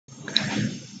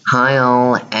Hi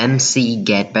all,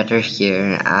 MCGetBetter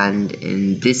here, and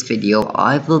in this video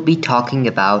I will be talking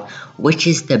about which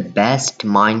is the best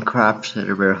Minecraft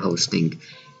server hosting.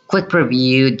 Quick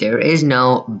review, there is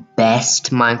no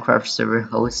best Minecraft server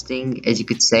hosting, as you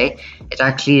could say. It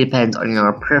actually depends on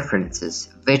your preferences,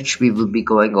 which we will be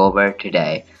going over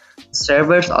today.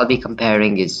 Servers I'll be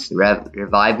comparing is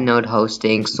Revive Node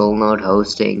hosting, Soul Node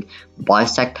hosting,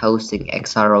 Bisect hosting,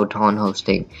 XROTON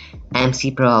hosting,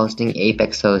 MC Pro hosting,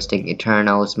 Apex hosting,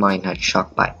 Eternos, Minehut,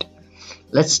 Shockbyte.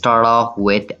 Let's start off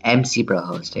with MC Pro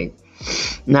hosting.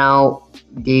 Now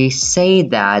they say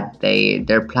that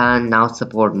their plan now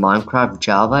support Minecraft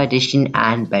Java Edition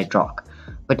and Bedrock.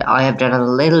 But I have done a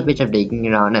little bit of digging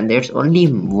around and there's only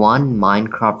one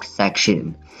Minecraft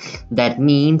section. That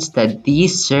means that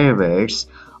these servers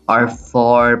are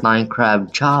for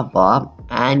Minecraft Java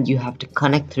and you have to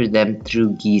connect through them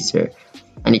through Geyser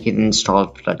and you can install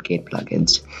Floodgate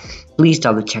plugins. Please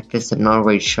double check this, I'm not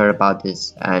very sure about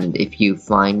this, and if you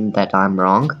find that I'm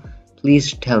wrong,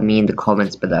 please tell me in the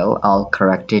comments below, I'll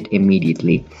correct it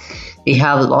immediately. They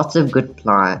have lots of good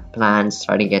plans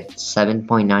starting at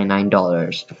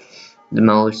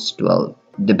 $7.99.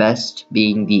 The best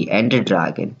being the Ender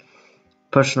Dragon.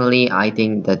 Personally, I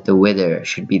think that the Wither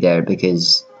should be there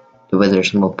because the Wither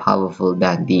is more powerful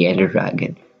than the Ender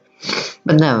Dragon.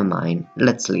 But never mind,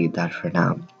 let's leave that for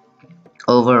now.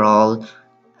 Overall,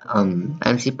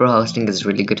 MC Pro hosting is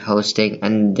really good hosting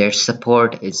and their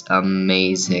support is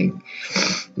amazing.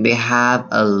 They have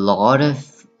a lot of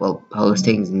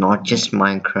hostings, not just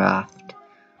Minecraft.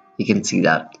 You can see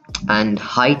that. And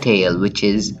Hightail, which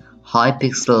is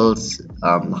Hypixel's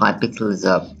Hypixel is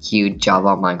a huge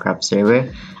Java Minecraft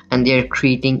server, and they're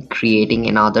creating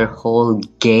another whole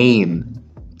game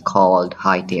called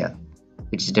Hightail,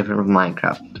 which is different from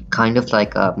Minecraft, kind of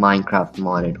like a Minecraft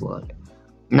modded world.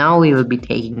 Now we will be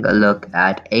taking a look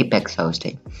at Apex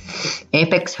hosting.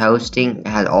 Apex hosting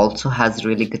also has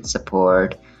really good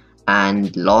support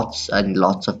and lots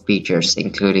of features,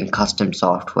 including custom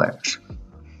softwares.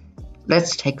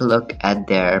 Let's take a look at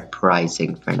their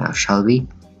pricing for now, shall we?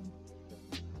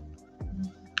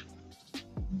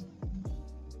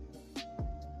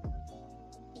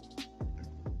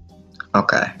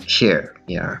 Okay, here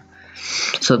we are.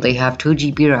 So they have 2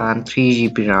 GB RAM, 3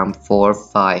 GB RAM, 4,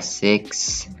 5,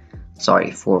 6,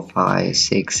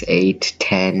 8,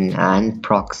 10 and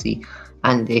proxy,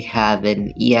 and they have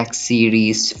an EX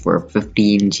series for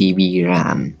 15 GB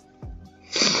RAM.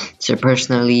 So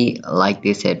personally, like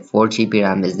they said, 4 GB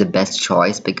RAM is the best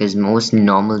choice because most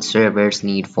normal servers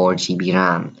need 4 GB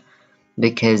RAM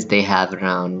because they have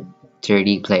around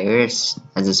 30 players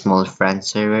as a small friend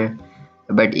server.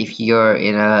 But if you're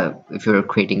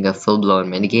creating a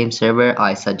full-blown minigame server,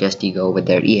 I suggest you go with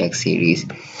their EX series.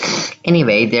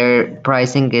 Anyway, their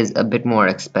pricing is a bit more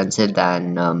expensive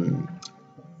than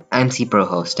MC Pro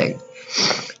hosting.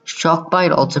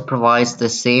 Shockbyte also provides the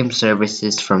same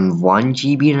services from 1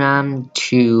 GB RAM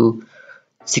to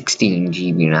 16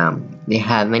 GB RAM. They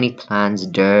have many plans: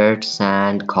 dirt,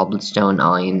 sand, cobblestone,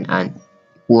 iron, and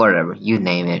whatever, you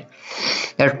name it.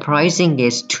 Their pricing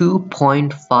is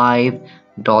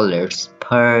 $2.5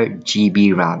 per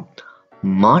GB RAM.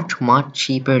 Much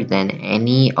cheaper than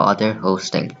any other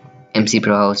hosting, MC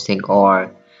Pro hosting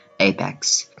or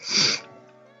Apex.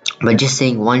 But just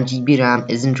saying 1 GB RAM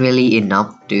isn't really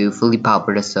enough to fully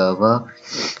power a server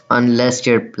unless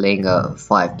you're playing a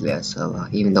 5-player server,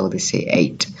 even though they say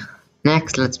 8.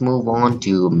 Next, let's move on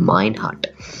to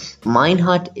Minehut.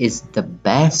 Minehut is the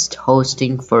best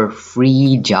hosting for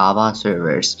free Java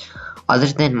servers. Other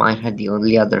than Minehut, the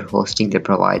only other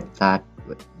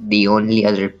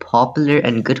popular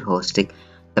and good hosting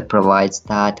that provides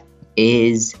that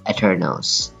is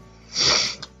Eternos.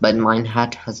 But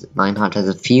Minehut has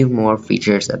a few more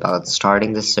features about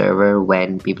starting the server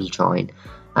when people join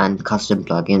and custom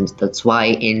plugins. That's why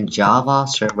in Java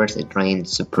servers it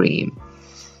reigns supreme.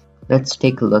 Let's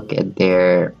take a look at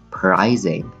their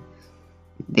pricing.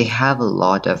 They have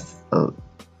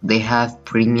they have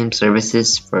premium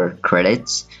services for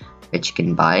credits, which you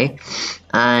can buy,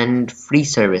 and free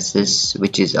services,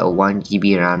 which is a 1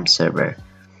 GB RAM server.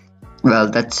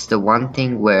 Well, that's the one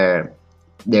thing where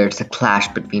there's a clash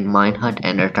between Minehut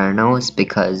and Eternos,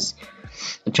 because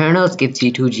Eternos gives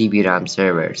you 2 GB RAM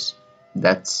servers.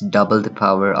 That's double the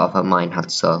power of a Minehut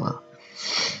server.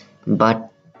 But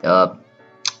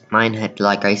Minehut,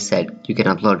 like I said, you can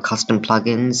upload custom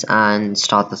plugins and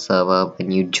start the server when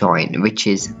you join, which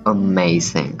is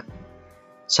amazing.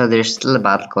 So there's still a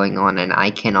battle going on and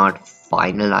I cannot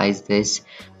finalize this,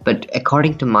 but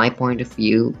according to my point of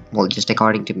view, well, just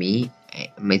according to me,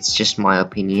 It's just my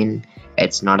opinion.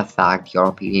 It's not a fact. Your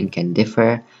opinion can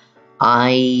differ.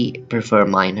 I prefer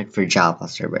Minehut for Java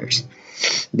servers.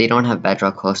 They don't have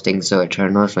Bedrock hosting, so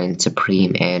Eternals reign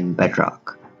supreme in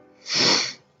Bedrock.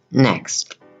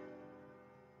 Next,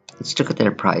 let's look at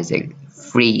their pricing.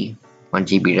 Free 1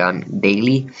 GB RAM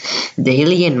daily.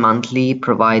 Daily and monthly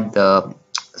provide the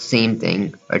same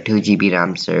thing, a 2 GB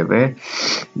RAM server.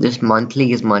 This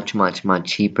monthly is much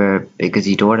cheaper because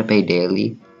you don't want to pay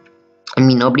daily. I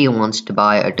mean, nobody wants to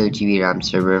buy a 2 GB RAM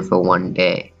server for one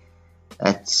day.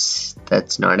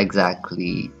 That's not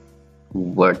exactly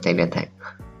worth anything.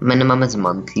 Minimum is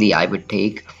monthly, I would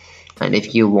take. And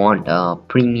if you want a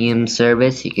premium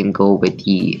service, you can go with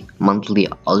the monthly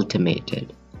ultimate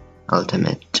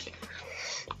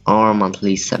or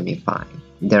monthly 75.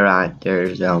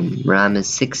 There's RAM is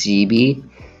 6 GB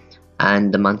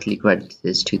and the monthly credit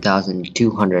is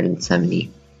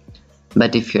 2,270.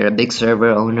 But if you're a big server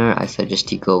owner, I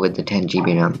suggest you go with the 10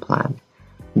 GB RAM plan.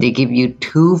 They give you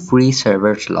 2 free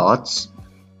server slots,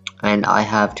 and I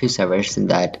have 2 servers in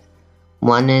that.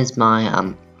 One is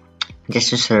my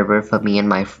just a server for me and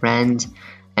my friends.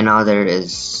 Another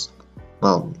is,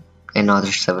 well,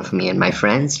 another server for me and my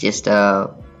friends. Just I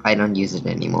don't use it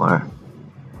anymore.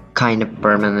 Kind of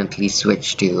permanently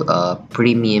switched to a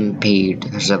premium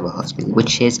paid server hosting,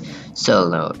 which is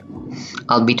Solnode.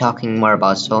 I'll be talking more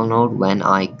about Solnode when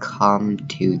I come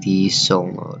to the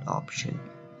Solnode option.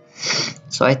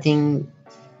 So I think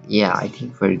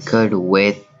we're good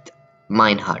with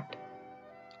Minehut.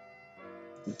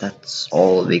 That's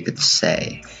all we could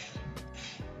say.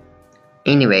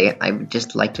 Anyway, I would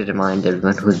just like to remind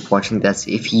everyone who's watching this,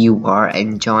 if you are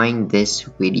enjoying this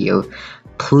video,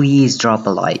 please drop a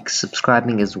like.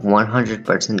 Subscribing is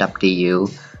 100% up to you,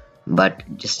 but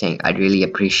just saying, I'd really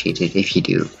appreciate it if you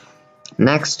do.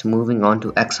 Next, moving on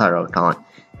to XROTON.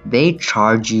 They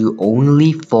charge you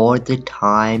only for the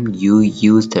time you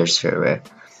use their server,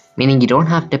 meaning you don't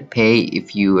have to pay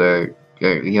if you're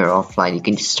offline. You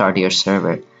can just start your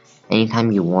server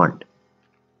anytime you want.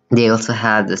 They also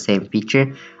have the same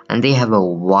feature, and they have a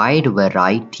wide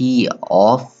variety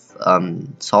of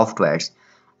softwares.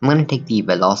 I'm gonna take the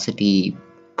Velocity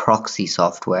proxy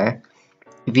software.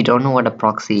 If you don't know what a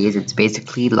proxy is, it's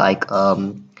basically like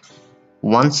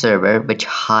one server which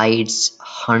hides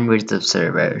hundreds of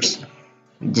servers,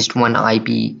 just one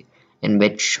IP in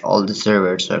which all the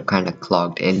servers are kind of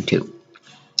clogged into.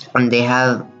 And they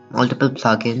have multiple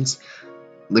plugins,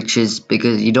 which is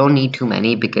because you don't need too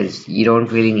many, because you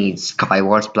don't really need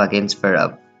Skywars plugins for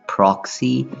a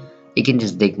proxy. You can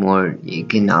just dig more.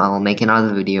 I'll make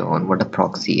another video on what a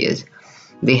proxy is.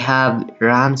 They have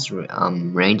RAMs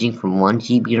ranging from 1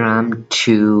 GB RAM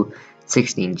to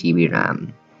 16 GB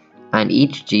RAM, and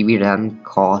each GB RAM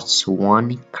costs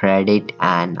 1 credit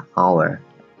an hour,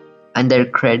 and their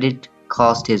credit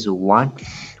cost is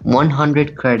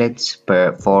 100 credits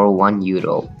for 1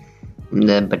 euro.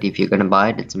 But if you're gonna buy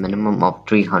it, it's a minimum of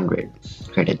 300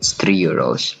 credits, 3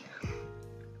 euros.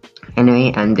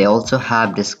 Anyway, and they also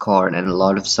have Discord and a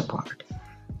lot of support.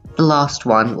 The last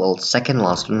one, well, second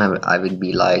last one I would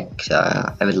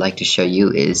like to show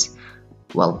you is,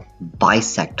 well,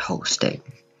 Bisect hosting.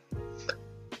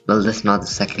 Well, that's not the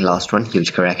second last one,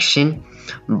 huge correction.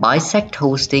 Bisect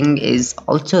hosting is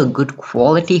also a good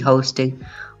quality hosting,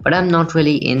 but I'm not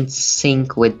really in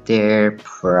sync with their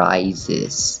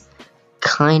prices.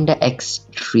 Kinda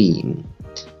extreme.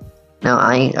 Now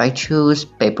I choose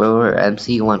Paper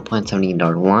MC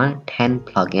 1.17.1, 10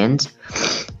 plugins,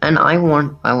 and I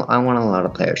want a lot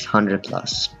of players, 100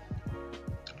 plus.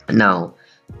 Now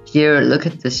here, look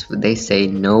at this. They say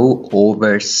no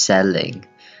overselling.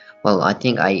 Well, I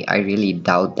think I really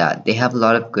doubt that. They have a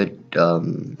lot of good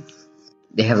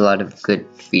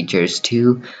features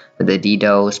too, the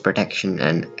DDoS protection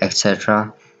and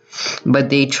etc. But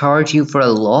they charge you for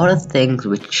a lot of things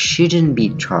which shouldn't be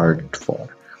charged for.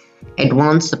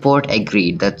 Advanced support,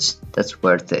 agreed, that's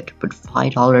worth it, but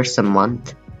 $5 a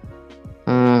month?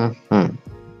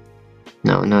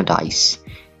 No dice.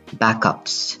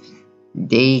 Backups,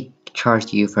 they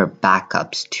charge you for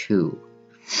backups too,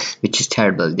 which is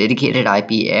terrible. Dedicated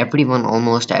IP,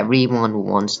 almost everyone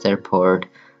wants their port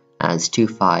as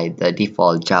 2.5, the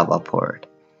default Java port.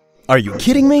 Are you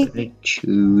kidding me?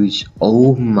 Choose,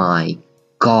 oh my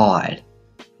god,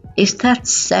 is that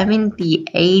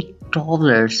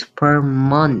 $78 per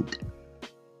month?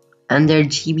 And their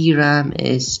GB RAM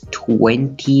is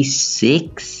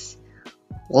 26.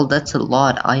 Well, that's a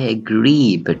lot, I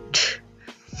agree, but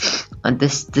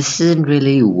this isn't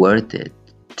really worth it.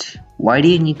 Why do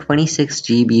you need 26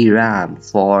 GB RAM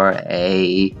for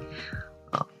a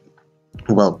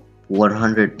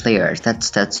 100 players.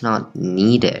 That's not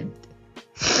needed.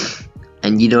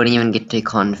 And you don't even get to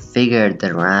configure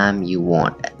the RAM you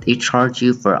want. They charge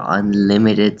you for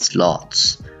unlimited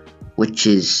slots, which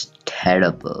is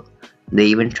terrible. They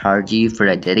even charge you for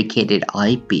a dedicated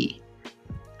IP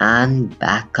and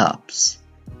backups,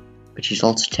 which is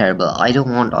also terrible. I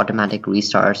don't want automatic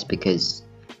restarts because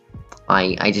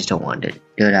I just don't want it.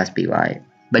 Don't ask me why.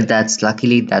 But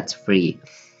luckily that's free.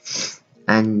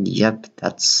 And yep,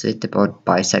 that's it about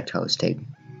Bisect hosting.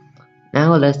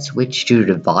 Now let's switch to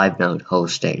Revive Node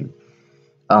hosting.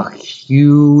 A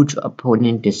huge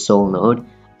opponent is Solnode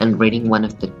and rating one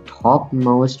of the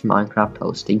topmost Minecraft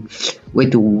hosting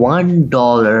with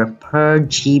 $1 per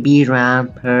GB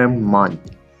RAM per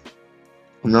month.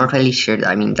 I'm not really sure.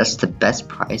 I mean, that's the best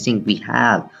pricing we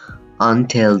have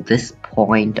until this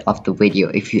point of the video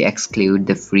if you exclude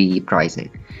the free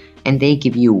pricing. And they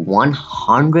give you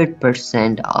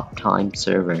 100% uptime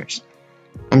servers.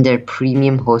 And their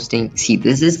premium hosting, see,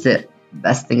 this is the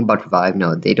best thing about Revive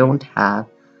Node. They don't have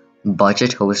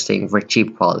budget hosting for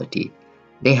cheap quality.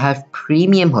 They have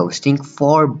premium hosting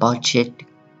for budget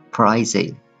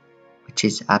pricing, which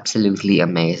is absolutely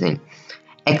amazing.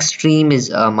 Extreme is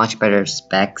much better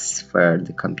specs for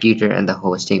the computer and the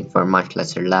hosting for much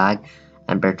lesser lag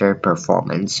and better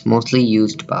performance, mostly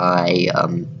used by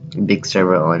big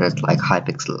server owners like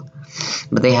Hypixel.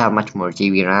 But they have much more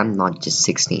GB RAM, not just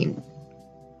 16.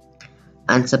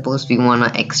 And suppose we want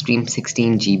an extreme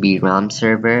 16 GB RAM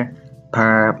server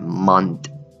per month,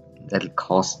 that'll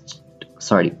cost,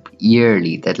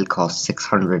 yearly, that'll cost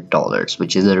 $600,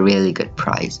 which is a really good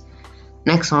price.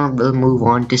 Next on, we'll move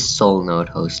on to Solnode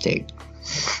hosting.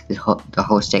 The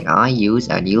hosting I use,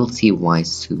 and you'll see why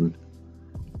soon.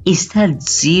 Is that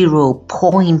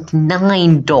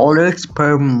 $0.9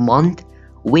 per month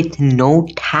with no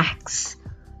tax?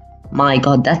 My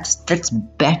god, that's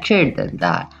better than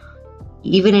that.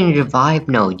 Even in Revive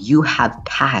Node, you have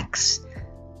tax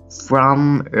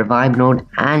from Revive Node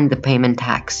and the payment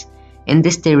tax. In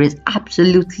this, there is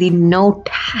absolutely no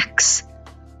tax.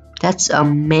 That's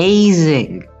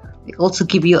amazing. They also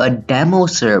give you a demo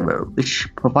server which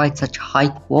provides such high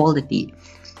quality.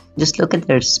 Just look at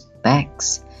their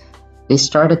specs. They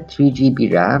start at 3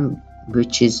 GB RAM,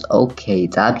 which is okay.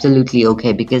 It's absolutely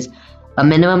okay because a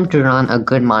minimum to run a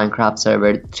good Minecraft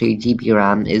server 3 GB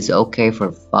RAM is okay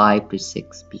for 5 to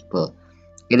 6 people.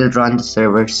 It'll run the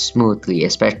server smoothly,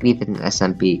 especially if it's an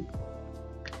SMP.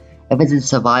 If it's a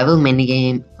survival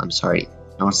minigame, not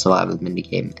survival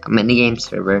minigame, a minigame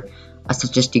server, I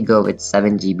suggest you go with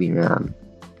 7 GB RAM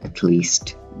at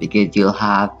least, because you'll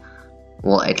have,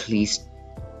 well, at least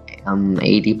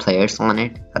 80 players on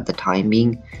it at the time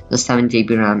being. The 7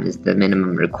 GB RAM is the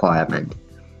minimum requirement.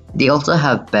 They also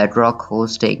have Bedrock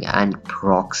hosting and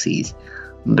proxies,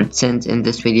 but since in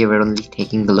this video we're only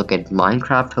taking a look at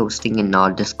Minecraft hosting and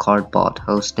not Discord bot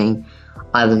hosting,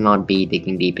 I will not be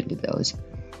digging deep into those.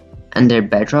 And their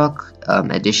Bedrock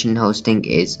edition hosting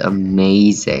is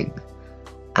amazing.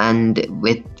 And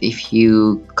if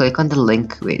you click on the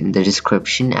link in the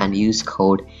description and use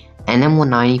code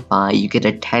NM195, you get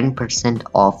a 10%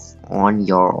 off on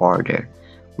your order,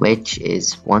 which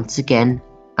is once again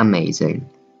amazing.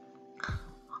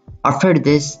 After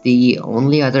this, the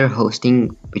only other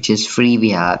hosting which is free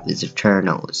we have is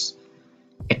Eternos.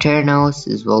 Eternos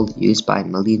is well used by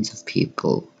millions of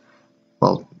people.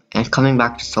 Well, and coming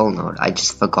back to Solnode, I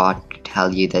just forgot to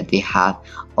tell you that they have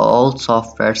all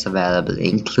softwares available,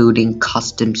 including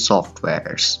custom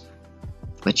softwares,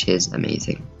 which is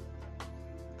amazing.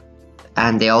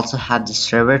 And they also have the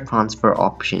server transfer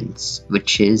options,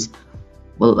 which is,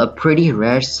 well, a pretty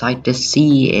rare sight to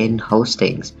see in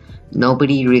hostings.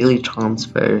 Nobody really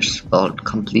transfers or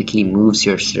completely moves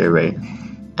your server,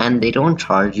 and they don't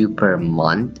charge you per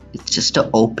month. It's just an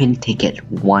open ticket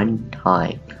one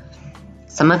time.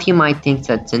 Some of you might think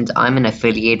that since I'm an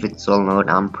affiliate with Solnode,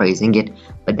 I'm praising it,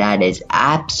 but that is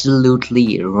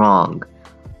absolutely wrong.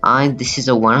 This is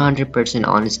a 100%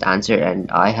 honest answer,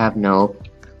 and I have no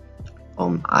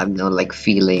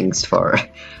feelings for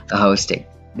the hosting.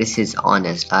 This is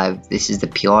honest. This is the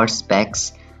pure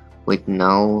specs with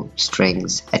no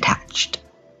strings attached.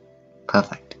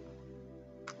 Perfect.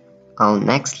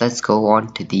 Next, let's go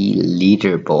on to the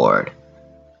leaderboard.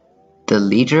 The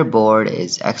leaderboard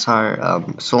is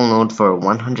Solnode for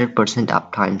 100%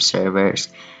 uptime servers,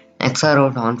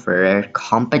 Exaroton for rare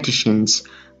competitions,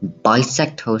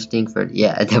 Bisect hosting for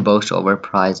the most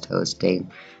overpriced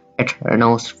hosting,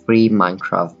 Eternos free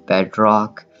Minecraft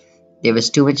Bedrock. There was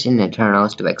too much in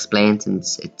Eternos to explain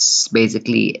since it's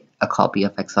basically a copy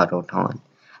of Exaroton,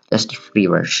 just a free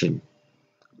version.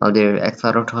 While their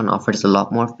Exaroton offers a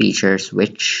lot more features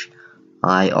which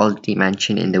I already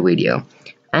mentioned in the video,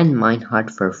 and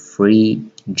Minehut for free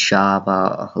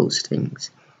Java hostings.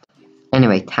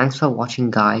 Anyway, thanks for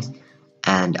watching guys,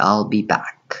 and I'll be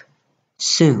back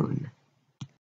soon.